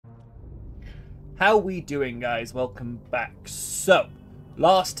How we doing, guys? Welcome back. So,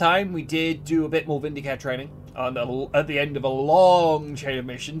 last time we did do a bit more Vindicare training at the end of a long chain of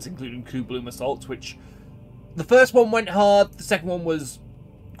missions, including 2 Bloom Assaults, which the first one went hard, the second one was,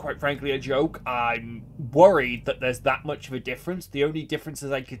 quite frankly, a joke. I'm worried that there's that much of a difference. The only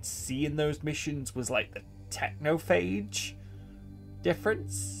differences I could see in those missions was, like, the technophage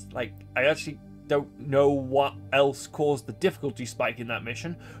difference. Like, I actually don't know what else caused the difficulty spike in that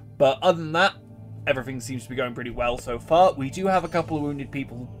mission, but other than that, everything seems to be going pretty well so far. We do have a couple of wounded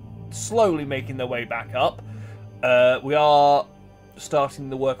people slowly making their way back up. We are starting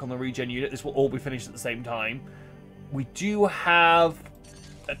the work on the regen unit. This will all be finished at the same time. We do have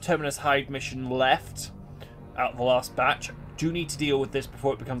a Tentarus Hive mission left out of the last batch. Do need to deal with this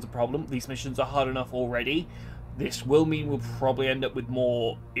before it becomes a problem. These missions are hard enough already. This will mean we'll probably end up with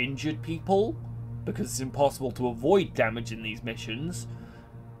more injured people because it's impossible to avoid damage in these missions.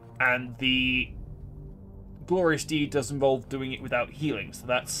 And the Glorious Deed does involve doing it without healing, so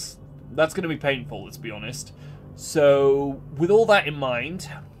that's going to be painful, let's be honest. So, with all that in mind,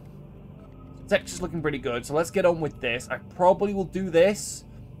 sector's looking pretty good, so let's get on with this. I probably will do this,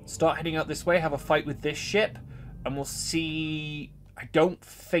 start heading out this way, have a fight with this ship, and we'll see. I don't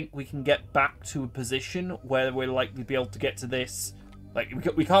think we can get back to a position where we're likely to be able to get to this. Like,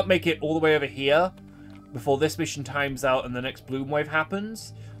 we can't make it all the way over here before this mission times out and the next bloom wave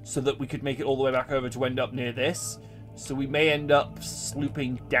happens, so that we could make it all the way back over to end up near this. So we may end up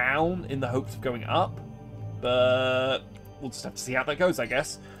slooping down in the hopes of going up, but we'll just have to see how that goes, I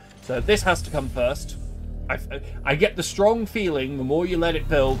guess. So this has to come first. I get the strong feeling the more you let it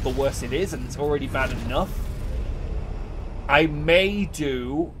build, the worse it is, and it's already bad enough. I may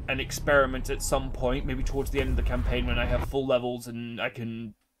do an experiment at some point, maybe towards the end of the campaign when I have full levels and I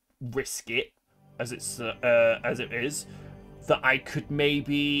can risk it as it is, that I could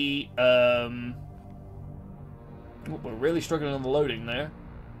maybe we're really struggling on the loading there.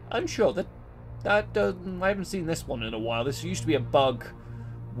 I'm sure that doesn't. I haven't seen this one in a while. This used to be a bug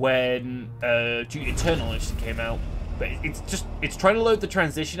when Eternal Edition came out, but it's trying to load the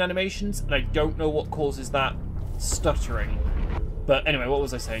transition animations, and I don't know what causes that stuttering. But anyway, what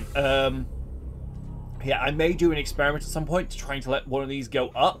was I saying? Yeah, I may do an experiment at some point to trying to let one of these go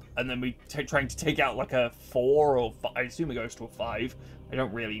up, and then we trying to take out like a 4 or 5, I assume it goes to a 5. I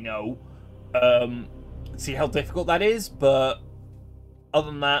don't really know. See how difficult that is, but other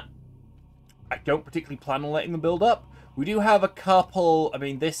than that, I don't particularly plan on letting them build up. We do have a couple. I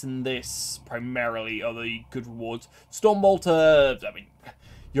mean, this and this primarily are the good rewards. Stormbolter. I mean,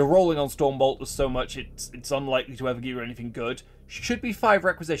 you're rolling on Stormbolter so much it's unlikely to ever give you anything good. Should be 5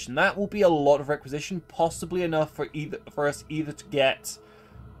 requisition. That will be a lot of requisition, possibly enough for us either to get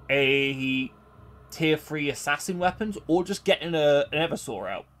a tier 3 assassin weapons or just getting an Eversaw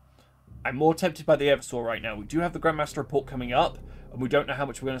out. I'm more tempted by the Eversaw right now. We do have the Grandmaster report coming up, and we don't know how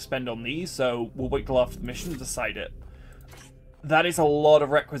much we're going to spend on these, so we'll wait till after the mission to decide it. That is a lot of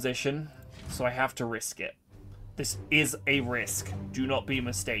requisition, so I have to risk it. This is a risk. Do not be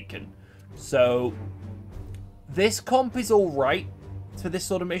mistaken. So this comp is alright for this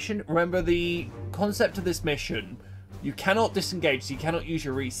sort of mission. Remember, the concept of this mission, you cannot disengage, so you cannot use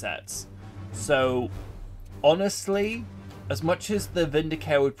your resets. So, honestly, as much as the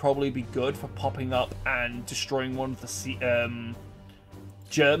Vindicare would probably be good for popping up and destroying one of the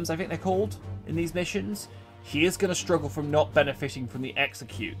germs, I think they're called, in these missions, he is going to struggle from not benefiting from the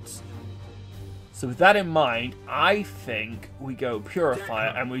executes. So with that in mind, I think we go Purifier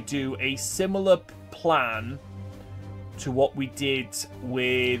and we do a similar plan to what we did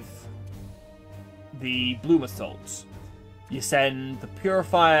with the Bloom Assaults. You send the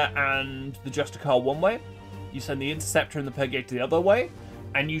Purifier and the Justicar one way, you send the Interceptor and the Purgator the other way,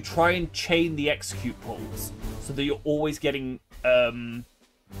 and you try and chain the execute pulls so that you're always getting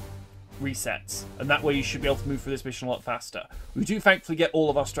resets, and that way you should be able to move through this mission a lot faster. We do thankfully get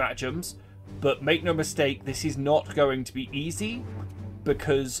all of our stratagems, but make no mistake, this is not going to be easy,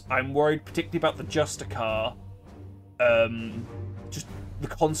 because I'm worried particularly about the Justicar, just the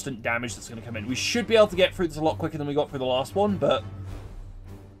constant damage that's going to come in. We should be able to get through this a lot quicker than we got through the last one, but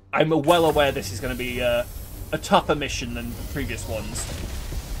I'm well aware this is going to be a tougher mission than the previous ones.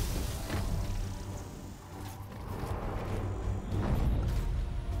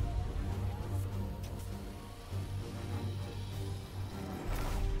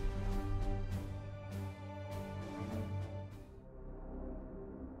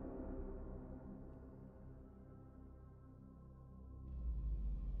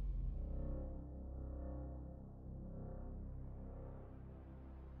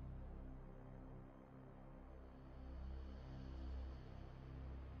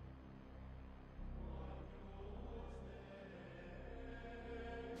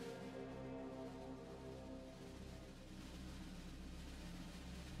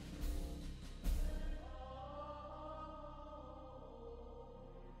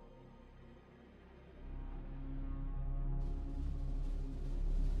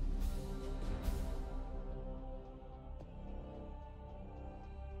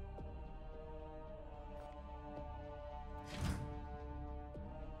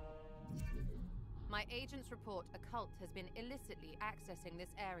 My agents report a cult has been illicitly accessing this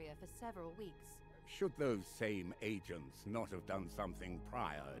area for several weeks. Should those same agents not have done something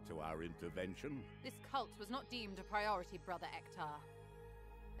prior to our intervention? This cult was not deemed a priority, Brother Ektar.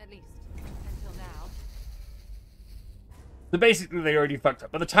 At least, until now. So basically, they already fucked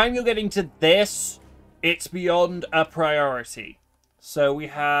up. By the time you're getting to this, it's beyond a priority. So we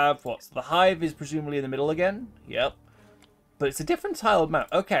have, what? So the hive is presumably in the middle again. Yep. But it's a different tiled map.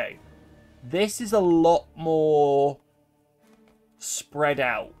 Okay. This is a lot more spread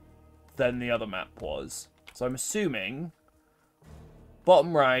out than the other map was. So I'm assuming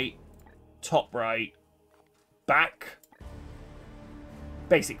bottom right, top right, back,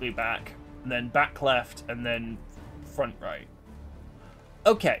 basically back, and then back left, and then front right.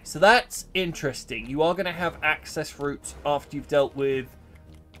 Okay, so that's interesting. You are going to have access routes after you've dealt with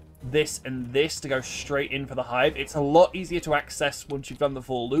this and this to go straight in for the hive. It's a lot easier to access once you've done the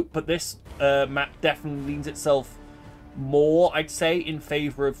full loop, but this map definitely leans itself more, I'd say, in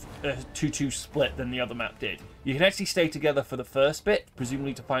favor of a 2-2 split than the other map did. You can actually stay together for the first bit,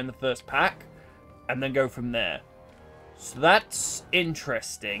 presumably to find the first pack, and then go from there. So that's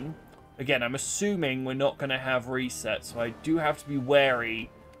interesting. Again, I'm assuming we're not going to have resets, so I do have to be wary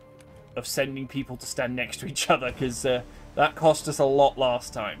of sending people to stand next to each other, because that cost us a lot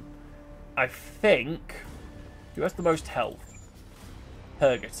last time. I think... Who has the most health?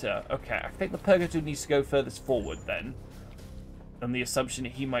 Purgator. Okay, I think the Purgator needs to go furthest forward then. On the assumption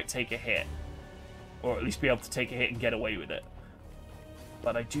that he might take a hit. Or at least be able to take a hit and get away with it.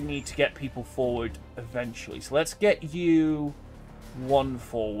 But I do need to get people forward eventually. So let's get you one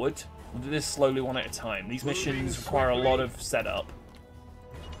forward. We'll do this slowly, one at a time. These missions require a lot of setup.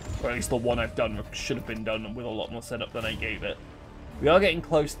 Or at least the one I've done should have been done with a lot more setup than I gave it. We are getting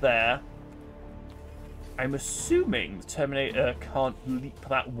close there. I'm assuming the Terminator can't leap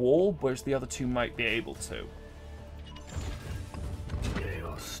that wall, whereas the other two might be able to.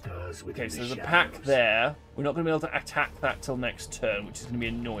 Okay, so there's a pack there. We're not going to be able to attack that till next turn, which is going to be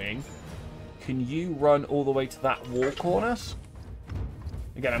annoying. Can you run all the way to that wall corner?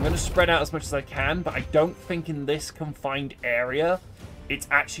 Again, I'm going to spread out as much as I can, but I don't think in this confined area it's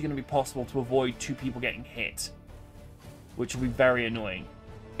actually going to be possible to avoid two people getting hit, which will be very annoying.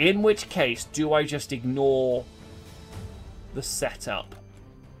 In which case, do I just ignore the setup?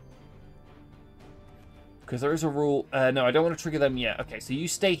 Because there is a rule... no, I don't want to trigger them yet. Okay, so you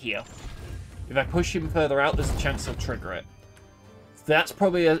stay here. If I push him further out, there's a chance he'll trigger it. That's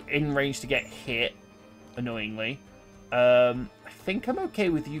probably in range to get hit, annoyingly. I think I'm okay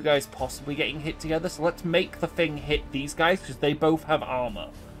with you guys possibly getting hit together, so let's make the thing hit these guys, because they both have armor.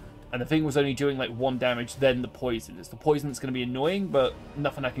 And the thing was only doing like 1 damage, then the poison. It's the poison that's going to be annoying, but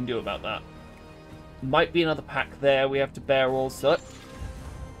nothing I can do about that. Might be another pack there we have to bear also.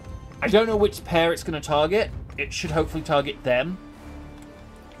 I don't know which pair it's going to target. It should hopefully target them.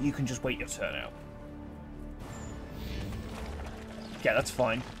 You can just wait your turn out. Yeah, that's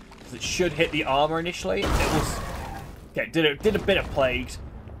fine. Because it should hit the armor initially. It was... Okay, it did a bit of plague,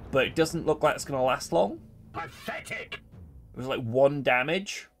 but it doesn't look like it's going to last long. Pathetic! It was like 1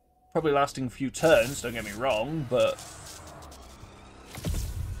 damage. Probably lasting a few turns, don't get me wrong, but...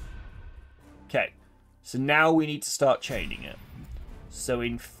 Okay. So now we need to start chaining it. So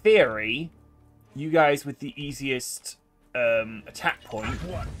in theory, you guys with the easiest attack point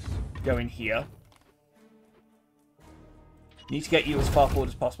go in here. Need to get you as far forward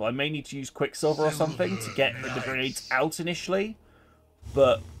as possible. I may need to use Quicksilver or something to get the grenades out initially,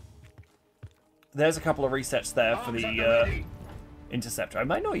 but there's a couple of resets there for the Interceptor. I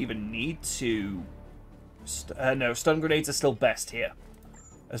might not even need to... no, stun grenades are still best here.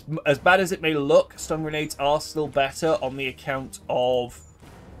 As bad as it may look, stun grenades are still better on the account of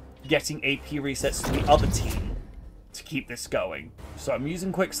getting AP resets to the other team to keep this going. So I'm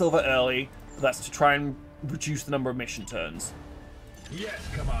using Quicksilver early, but that's to try and reduce the number of mission turns. Yes,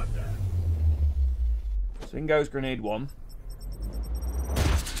 Commander. So in goes Grenade 1.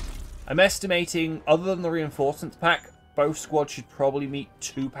 I'm estimating, other than the reinforcements pack, both squads should probably meet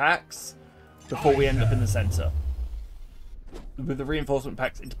 2 packs before we end up in the center. With the reinforcement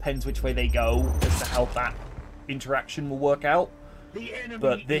packs, it depends which way they go as to how that interaction will work out.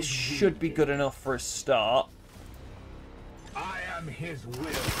 But this should be good enough for a start. I am his will.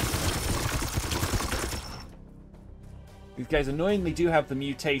 These guys annoyingly do have the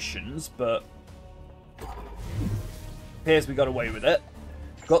mutations, but appears we got away with it.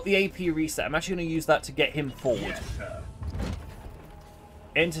 Got the AP reset. I'm actually going to use that to get him forward. Yes, sir.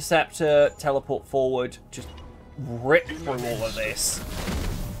 Interceptor, teleport forward, just rip through all of this.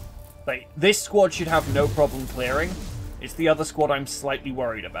 Like, this squad should have no problem clearing. It's the other squad I'm slightly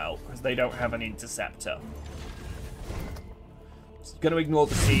worried about, because they don't have an interceptor. Just gonna ignore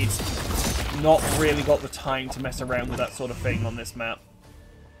the seeds. Not really got the time to mess around with that sort of thing on this map.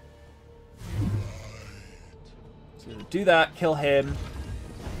 So do that, kill him.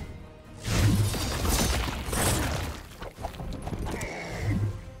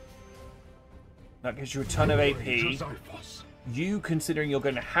 That gives you a ton of AP. You, considering you're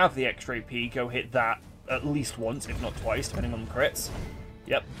going to have the extra AP, go hit that at least once, if not twice, depending on the crits.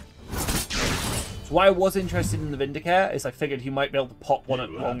 Yep. So why I was interested in the Vindicare is I figured he might be able to pop one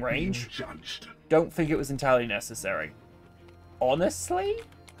at long range. Don't think it was entirely necessary. Honestly?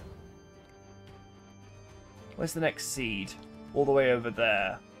 Where's the next seed? All the way over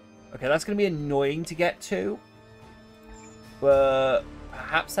there. Okay, that's going to be annoying to get to. But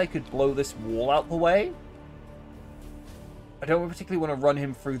perhaps I could blow this wall out the way. I don't particularly want to run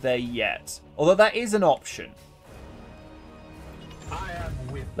him through there yet. Although that is an option.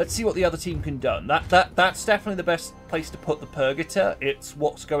 Let's see what the other team can do. That's definitely the best place to put the Purgator. It's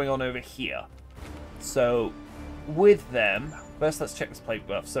what's going on over here. So, with them... First, let's check this plate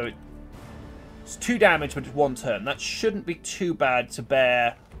buff. So, it's 2 damage, but it's 1 turn. That shouldn't be too bad to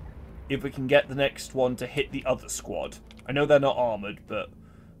bear if we can get the next one to hit the other squad. I know they're not armoured, but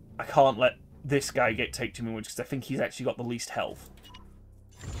I can't let this guy take too much because I think he's actually got the least health.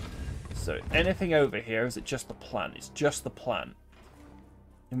 So, anything over here? Is it just the plant? It's just the plant.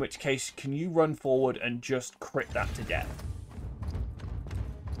 In which case, can you run forward and just crit that to death?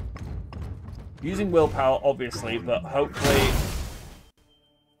 Using willpower, obviously, but hopefully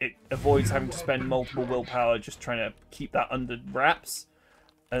it avoids having to spend multiple willpower just trying to keep that under wraps.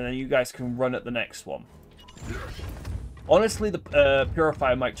 And then you guys can run at the next one. Honestly, the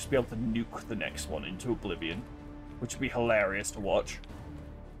Purifier might just be able to nuke the next one into oblivion, which would be hilarious to watch.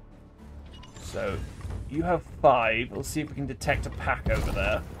 So, you have 5. Let's see if we can detect a pack over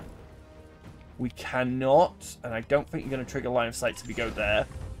there. We cannot, and I don't think you're going to trigger line of sight if we go there.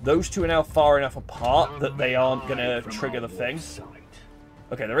 Those two are now far enough apart that they aren't going to trigger the thing.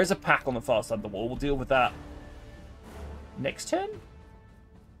 Okay, there is a pack on the far side of the wall. We'll deal with that next turn.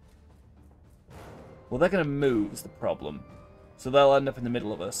 Well, they're going to move is the problem. So they'll end up in the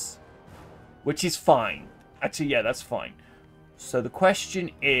middle of us. Which is fine. Actually, yeah, that's fine. So the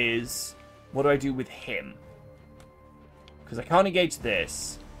question is, what do I do with him? Because I can't engage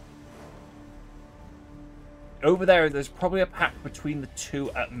this. Over there, there's probably a pack between the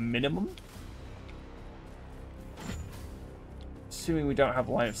two at minimum. Assuming we don't have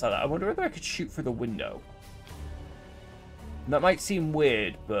line of sight. I wonder whether I could shoot through the window. That might seem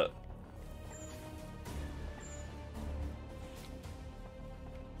weird, but...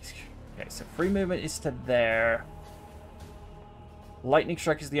 Okay, so free movement is to there. Lightning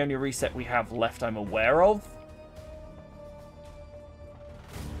Strike is the only reset we have left I'm aware of.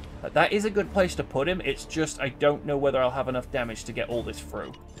 That is a good place to put him. It's just I don't know whether I'll have enough damage to get all this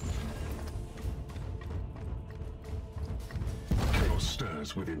through.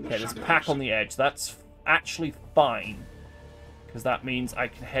 Okay, there's a pack on the edge. That's actually fine. Because that means I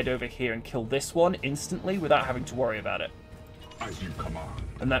can head over here and kill this one instantly without having to worry about it. As you command.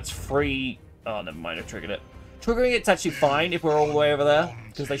 And that's free... Oh, never mind, I triggered it. Triggering it's actually fine if we're all the way over there,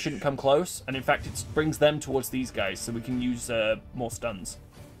 because they shouldn't come close. And in fact, it brings them towards these guys, so we can use more stuns.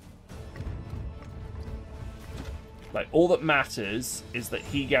 Like, all that matters is that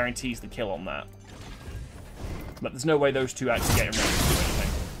he guarantees the kill on that. But there's no way those two actually get him ready to do anything.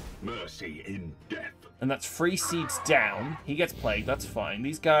 Mercy in death. And that's 3 seeds down. He gets plagued, that's fine.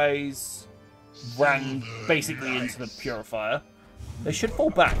 These guys ran basically into the Purifier. They should fall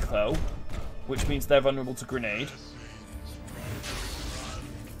back, though, which means they're vulnerable to grenade.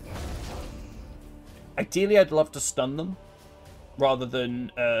 Ideally, I'd love to stun them, rather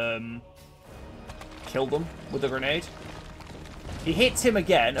than kill them with a grenade. He hits him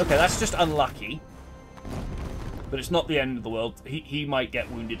again. Okay, that's just unlucky. But it's not the end of the world. He might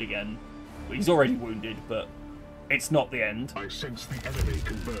get wounded again. Well, he's already wounded, but it's not the end. I sense the enemy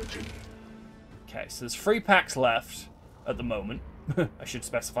converging. Okay, so there's 3 packs left at the moment. I should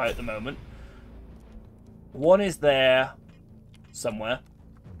specify at the moment. One is there somewhere.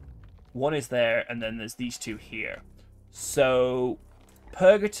 One is there, and then there's these 2 here. So,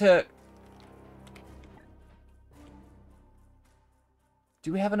 Purgator...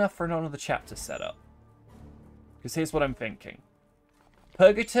 Do we have enough for another chapter set up? Because here's what I'm thinking.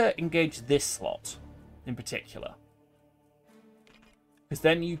 Purgator engage this slot in particular. Because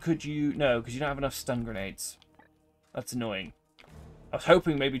then you could no, because you don't have enough stun grenades. That's annoying. I was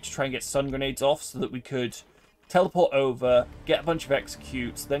hoping maybe to try and get stun grenades off so that we could teleport over, get a bunch of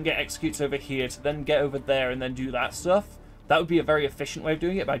executes, then get executes over here to then get over there and then do that stuff. That would be a very efficient way of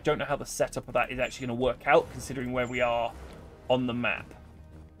doing it, but I don't know how the setup of that is actually going to work out, considering where we are on the map.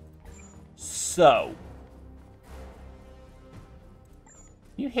 So,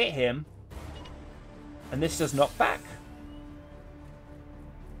 you hit him, and this does knockback.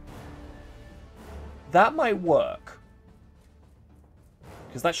 That might work.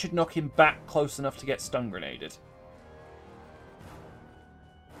 Because that should knock him back close enough to get stun grenaded.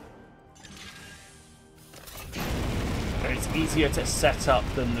 And it's easier to set up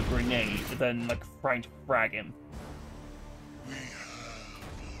than the grenade, than like trying to frag him.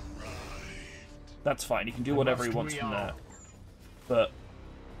 That's fine, he can do whatever he wants from there. But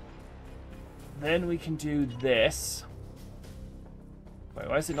then we can do this. Wait,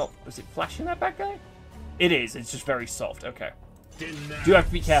 why is it not... Was it flashing that bad guy? It is, it's just very soft, okay. Do have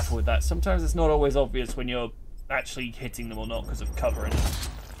to be careful with that. Sometimes it's not always obvious when you're actually hitting them or not because of cover and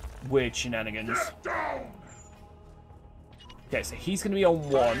weird shenanigans. Okay, so he's going to be on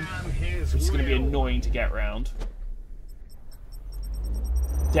 1, which is going to be annoying to get around.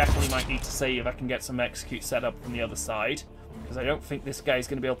 Definitely might need to see if I can get some execute set up from the other side, because I don't think this guy's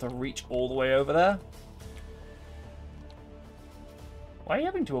going to be able to reach all the way over there. Why are you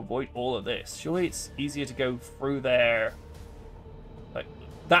having to avoid all of this? Surely it's easier to go through there. Like,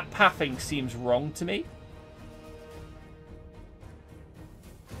 that pathing seems wrong to me.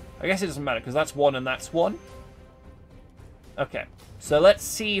 I guess it doesn't matter, because that's 1 and that's 1. Okay, so let's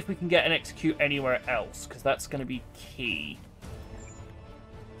see if we can get an execute anywhere else, because that's going to be key.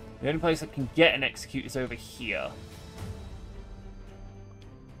 The only place that can get an execute is over here.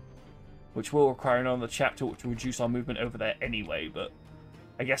 Which will require another chapter, which will reduce our movement over there anyway, but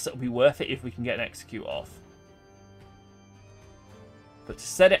I guess it'll be worth it if we can get an execute off. But to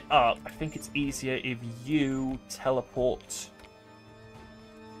set it up, I think it's easier if you teleport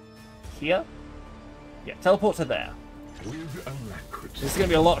here. Yeah, teleport to there. There's going to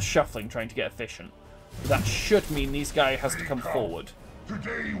be a lot of shuffling trying to get efficient. That should mean these guys has to come forward.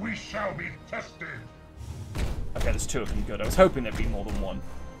 Today we shall be tested. Okay, there's 2 of them. Good. I was hoping there'd be more than 1.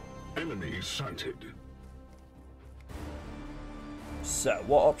 Enemy sighted. So,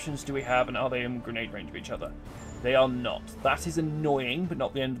 what options do we have, and are they in grenade range of each other? They are not. That is annoying, but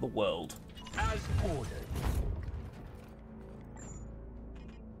not the end of the world. As ordered.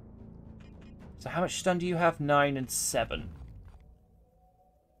 So how much stun do you have? 9 and 7.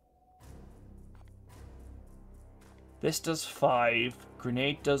 This does 5.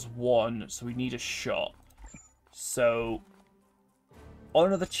 Grenade does 1, so we need a shot. So,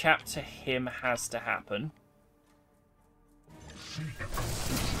 another chapter him has to happen.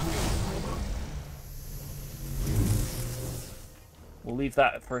 We'll leave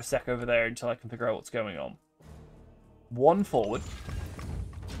that for a sec over there until I can figure out what's going on. 1 forward.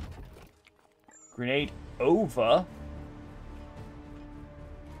 Grenade over.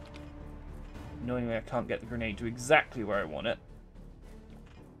 Annoyingly, I can't get the grenade to exactly where I want it.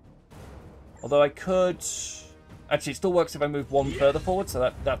 Although I could... Actually, it still works if I move 1 further forward,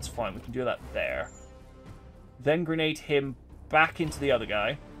 so that's fine. We can do that there. Then grenade him back into the other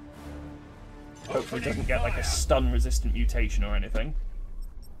guy. Hopefully he doesn't get like a stun-resistant mutation or anything.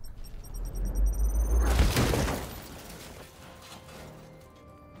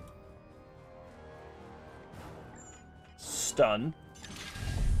 Stun.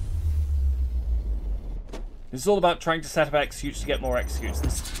 This is all about trying to set up executes to get more executes.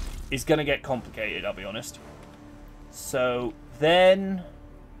 This is going to get complicated, I'll be honest. So, then...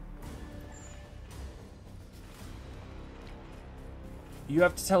 you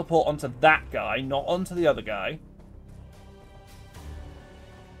have to teleport onto that guy, not onto the other guy.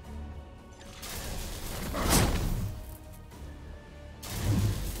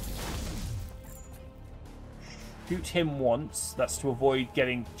 Shoot him once. That's to avoid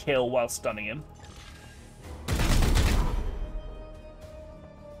getting killed while stunning him.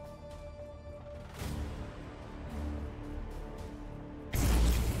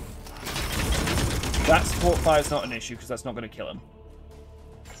 That support fire is not an issue because that's not going to kill him.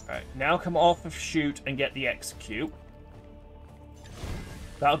 Alright, now come off of shoot and get the execute.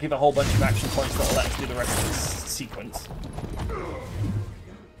 That'll give a whole bunch of action points that'll let us do the rest of this sequence.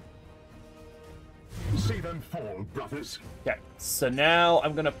 See them fall, brothers. Okay, so now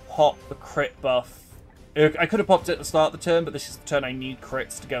I'm going to pop the crit buff. I could have popped it at the start of the turn, but this is the turn I need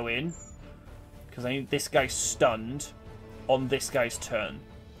crits to go in. Because I need this guy stunned on this guy's turn.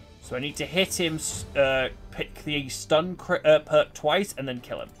 So I need to hit him, pick the stun perk twice, and then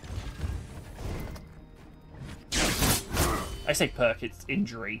kill him. I say perk, it's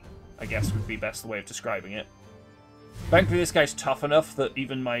injury, I guess would be best the way of describing it. Thankfully, this guy's tough enough that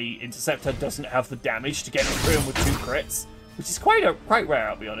even my interceptor doesn't have the damage to get through him with 2 crits, which is quite rare,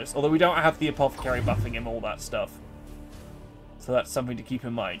 I'll be honest. Although we don't have the apothecary buffing him, all that stuff. So that's something to keep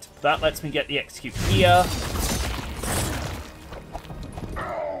in mind. But that lets me get the execute here.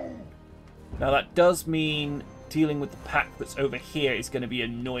 Now that does mean dealing with the pack that's over here is going to be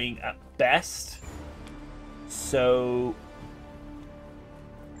annoying at best. So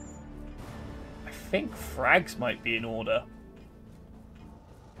I think frags might be in order.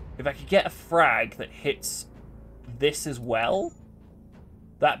 If I could get a frag that hits this as well,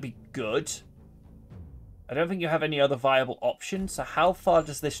 that'd be good. I don't think you have any other viable options, so how far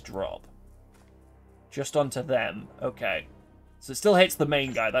does this drop? Just onto them. Okay. So it still hits the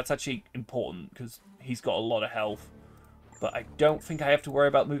main guy. That's actually important, because he's got a lot of health. But I don't think I have to worry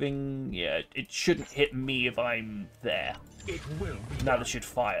about moving... Yeah, it shouldn't hit me if I'm there. It will be Now this should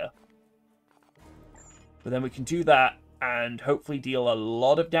fire. But then we can do that, and hopefully deal a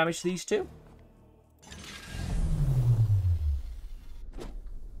lot of damage to these two.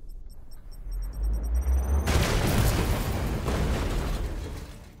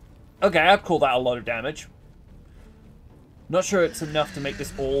 Okay, I'd call that a lot of damage. Not sure it's enough to make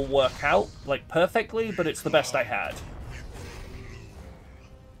this all work out, like, perfectly, but it's the best I had.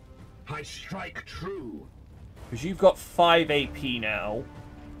 I strike true. Because you've got 5 AP now,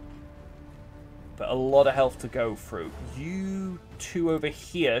 but a lot of health to go through. You two over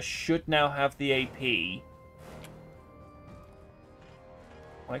here should now have the AP.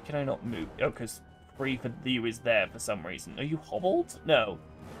 Why can I not move? Oh, because 3 for you is there for some reason. Are you hobbled? No.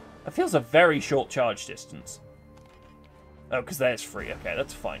 That feels a very short charge distance. Oh, because there's 3. Okay,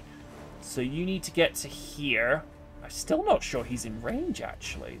 that's fine. So you need to get to here. I'm still not sure he's in range,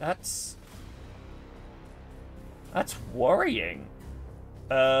 actually. That's worrying.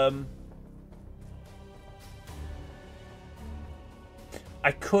 I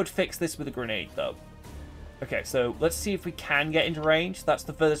could fix this with a grenade, though. Okay, so let's see if we can get into range. That's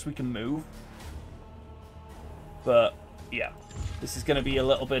the furthest we can move. But, yeah. This is going to be a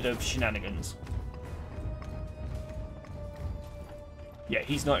little bit of shenanigans. Yeah,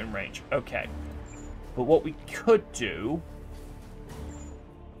 he's not in range. Okay. But what we could do...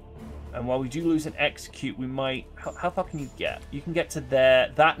 And while we do lose an execute, we might... How far can you get? You can get to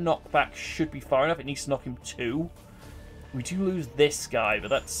there. That knockback should be far enough. It needs to knock him 2. We do lose this guy, but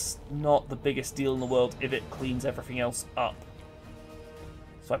that's not the biggest deal in the world if it cleans everything else up.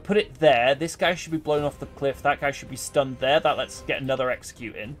 So I put it there. This guy should be blown off the cliff. That guy should be stunned there. That lets get another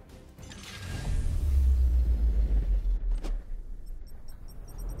execute in.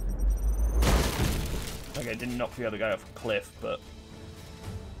 Okay, didn't knock the other guy off the cliff, but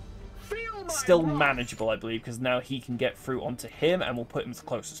still manageable, I believe, because now he can get through onto him, and we'll put him as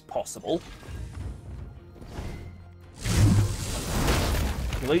close as possible.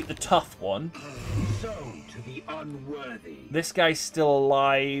 Delete the tough one. So to the unworthy. This guy's still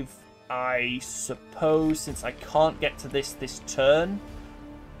alive. I suppose since I can't get to this turn,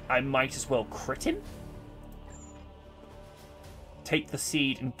 I might as well crit him. Take the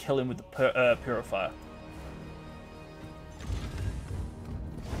seed and kill him with the purifier.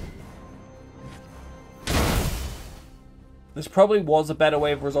 This probably was a better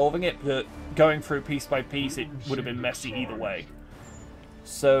way of resolving it, but going through piece by piece, it would have been messy either way.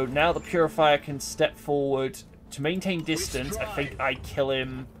 So now the purifier can step forward to maintain distance. I think I kill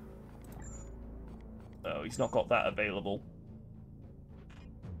him. Oh, he's not got that available.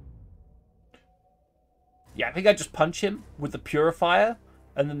 Yeah, I think I just punch him with the purifier,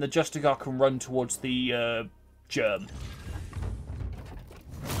 and then the Justicar can run towards the germ.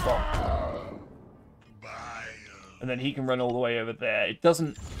 And then he can run all the way over there. It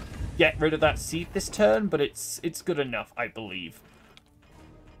doesn't get rid of that seed this turn, but it's good enough, I believe.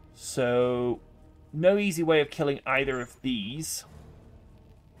 So, no easy way of killing either of these.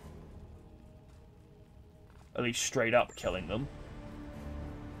 At least straight up killing them.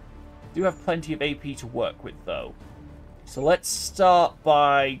 Do have plenty of AP to work with, though. So let's start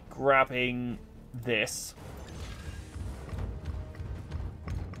by grabbing this.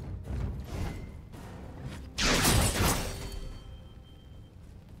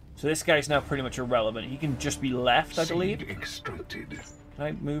 So this guy's now pretty much irrelevant. He can just be left, I believe. Extracted. Can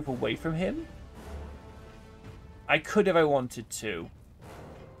I move away from him? I could if I wanted to.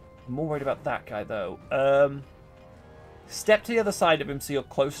 I'm more worried about that guy, though. Step to the other side of him so you're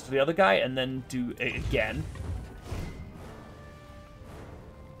close to the other guy, and then do it again.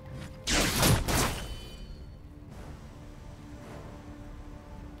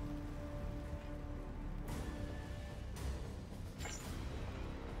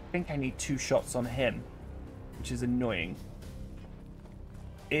 I think I need 2 shots on him. which is annoying.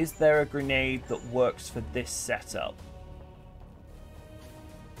 Is there a grenade that works for this setup?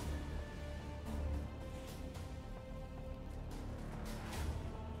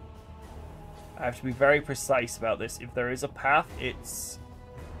 I have to be very precise about this. If there is a path, it's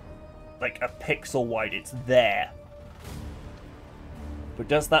like a pixel wide. It's there. But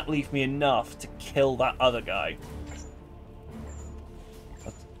does that leave me enough to kill that other guy?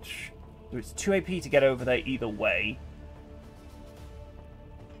 It's 2 AP to get over there either way.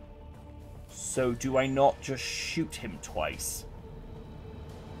 So do I not just shoot him twice?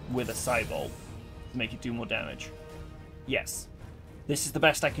 With a Cybolt to make it do more damage? Yes. This is the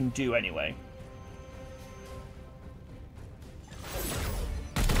best I can do anyway.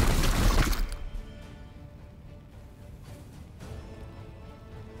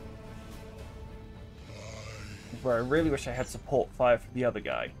 Where I really wish I had support fire for the other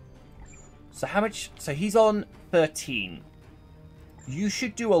guy. So how much... So he's on 13. You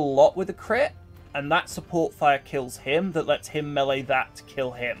should do a lot with a crit, and that support fire kills him, that lets him melee that to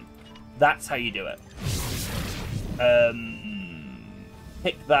kill him. That's how you do it.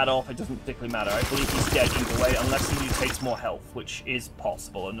 Pick that off, it doesn't particularly matter. I believe he's dead either way, unless he takes more health, which is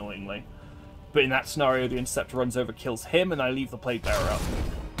possible, annoyingly. But in that scenario, the Interceptor runs over, kills him, and I leave the Plague Bearer up.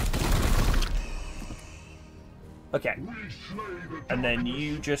 Okay. And then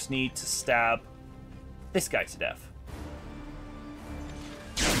you just need to stab this guy to death.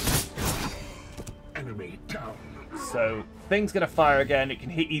 Enemy down. So, thing's gonna fire again. It can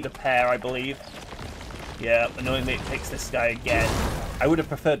hit either pair, I believe. Yeah, annoyingly it takes this guy again. I would have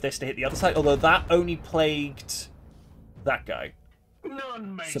preferred this to hit the other side, although that only plagued that guy.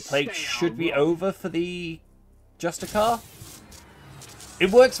 So plague should be over for the Justicar.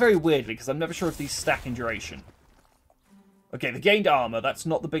 It works very weirdly, because I'm never sure if these stack in duration. Okay, the gained armor, that's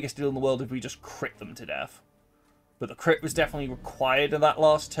not the biggest deal in the world if we just crit them to death. But the crit was definitely required in that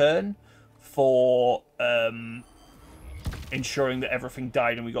last turn for ensuring that everything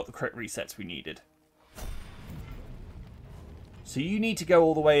died and we got the crit resets we needed. So you need to go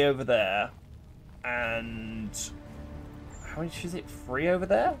all the way over there. And how much is it? 3 over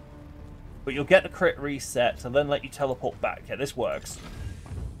there? But you'll get the crit reset to then let you teleport back. Yeah, this works.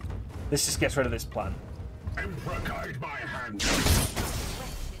 This just gets rid of this plan. Emperor, guide my hand.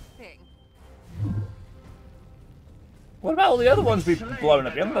 What about all the other ones we've blown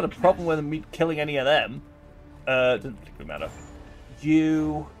up? You haven't had a problem with me killing any of them. Doesn't particularly matter.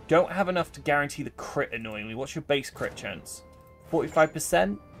 You don't have enough to guarantee the crit, annoyingly. What's your base crit chance?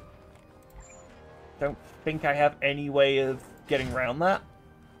 45%? Don't think I have any way of getting around that.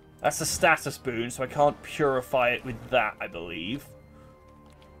 That's a status boon, so I can't purify it with that, I believe.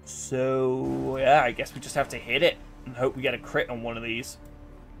 So, yeah, I guess we just have to hit it and hope we get a crit on one of these.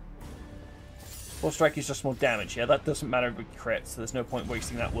 Full strike is just more damage. Yeah, that doesn't matter if we crit, so there's no point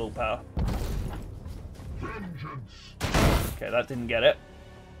wasting that willpower. Okay, that didn't get it.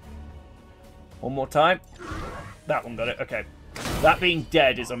 One more time. That one got it. Okay. That being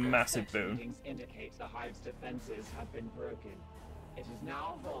dead is a massive boon. Indicate the hive's defenses have been broken. It is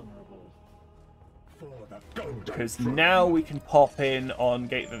now vulnerable. Because now we can pop in on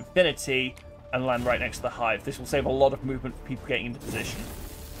Gate of Infinity and land right next to the hive. This will save a lot of movement for people getting into position.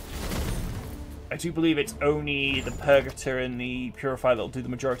 I do believe it's only the Purgator and the Purifier that will do the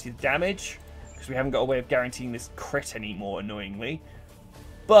majority of the damage, because we haven't got a way of guaranteeing this crit anymore, annoyingly.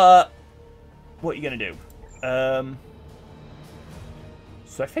 But what are you going to do?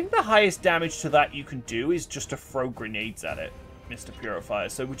 So I think the highest damage to that you can do is just to throw grenades at it, Mr. Purifier.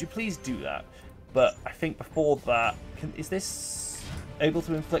 So would you please do that? But I think before that... is this able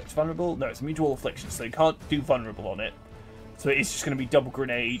to inflict vulnerable? No, it's immune to all afflictions, so you can't do vulnerable on it. So it's just going to be double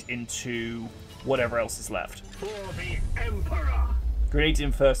grenade into whatever else is left. For the Emperor! Grenades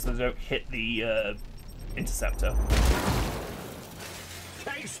in first so they don't hit the Interceptor.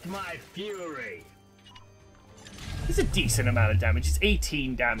 Taste my fury! It's a decent amount of damage. It's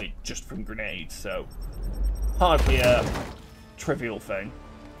 18 damage just from grenades, so hardly a trivial thing.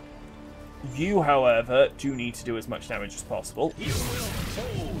 You, however, do need to do as much damage as possible. You will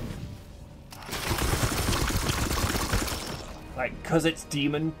fall! Like, because it's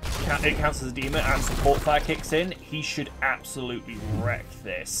demon, it counts as a demon, and support fire kicks in, he should absolutely wreck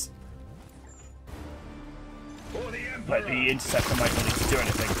this. But the Interceptor might not need to do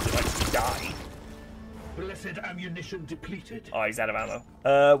anything because it likes to die. Blessed ammunition depleted. Oh, he's out of ammo.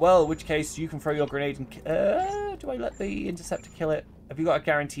 Well, in which case you can throw your grenade and... do I let the Interceptor kill it? Have you got a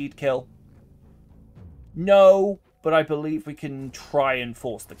guaranteed kill? No, but I believe we can try and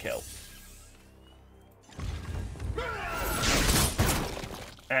force the kill.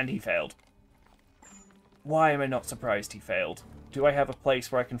 And he failed. Why am I not surprised he failed? Do I have a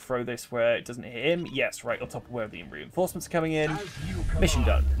place where I can throw this where it doesn't hit him? Yes, right on top of where the reinforcements are coming in. Mission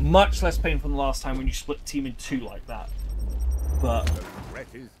done. Much less painful than the last time when you split the team in two like that. But The threat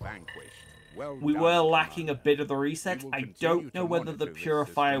is vanquished. Well we done, were Commander. lacking a bit of the reset. We will I continue don't to know whether the monitor this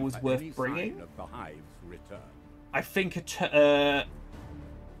Purifier system was for worth any bringing. sign of the Hive's return. I think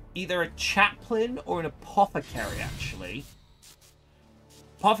either a chaplain or an apothecary, actually.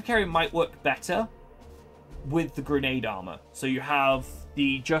 Apothecary might work better with the grenade armor. So you have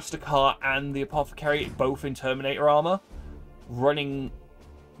the Justicar and the Apothecary both in Terminator armor running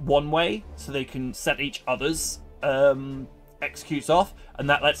one way so they can set each other's executes off, and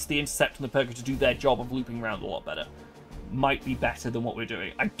that lets the Intercept and the Purgator do their job of looping around a lot better. Might be better than what we're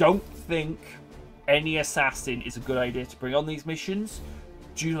doing. I don't think any assassin is a good idea to bring on these missions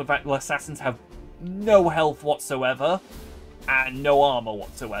due to the fact that assassins have no health whatsoever and no armor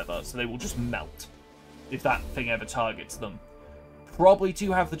whatsoever, so they will just melt if that thing ever targets them. Probably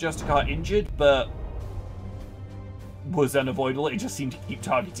do have the Justicar injured, but was unavoidable. It just seemed to keep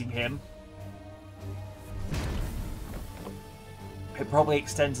targeting him. It probably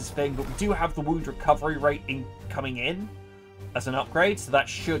extends his thing, but we do have the wound recovery rate coming in as an upgrade, so that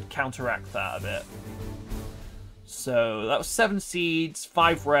should counteract that a bit. So that was 7 seeds,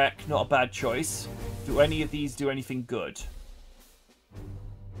 5 wreck, not a bad choice. Do any of these do anything good?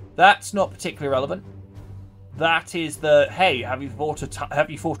 That's not particularly relevant. That is the, hey, have you fought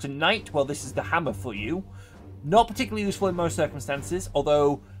a knight? Well, this is the hammer for you. Not particularly useful in most circumstances,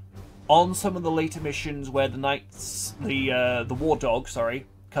 although on some of the later missions where the knights, the war dog, sorry,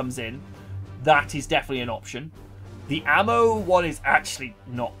 comes in, that is definitely an option. The ammo one is actually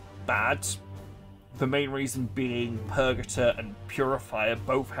not bad. The main reason being Purgator and Purifier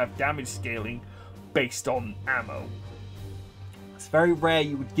both have damage scaling based on ammo. It's very rare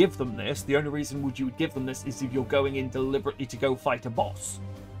you would give them this. The only reason you would give them this is if you're going in deliberately to go fight a boss,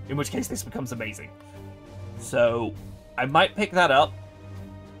 in which case this becomes amazing. So I might pick that up.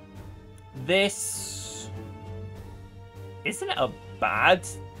 This isn't a bad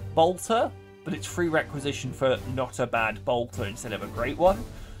bolter, but it's free requisition for not a bad bolter instead of a great one.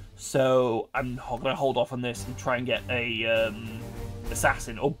 So I'm going to hold off on this and try and get a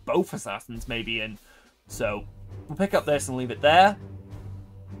assassin, or both assassins maybe in. So we'll pick up this and leave it there.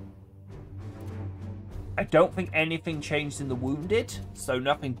 I don't think anything changed in the wounded, so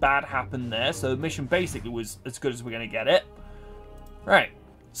nothing bad happened there. So the mission basically was as good as we're going to get it. Right,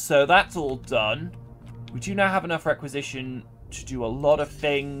 so that's all done. We do now have enough requisition to do a lot of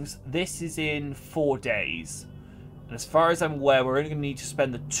things. This is in 4 days. And as far as I'm aware, we're only going to need to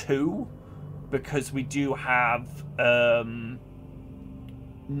spend the 2 because we do have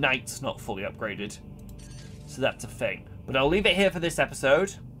knights not fully upgraded. So that's a thing. But I'll leave it here for this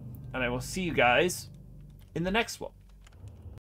episode, and I will see you guys in the next one.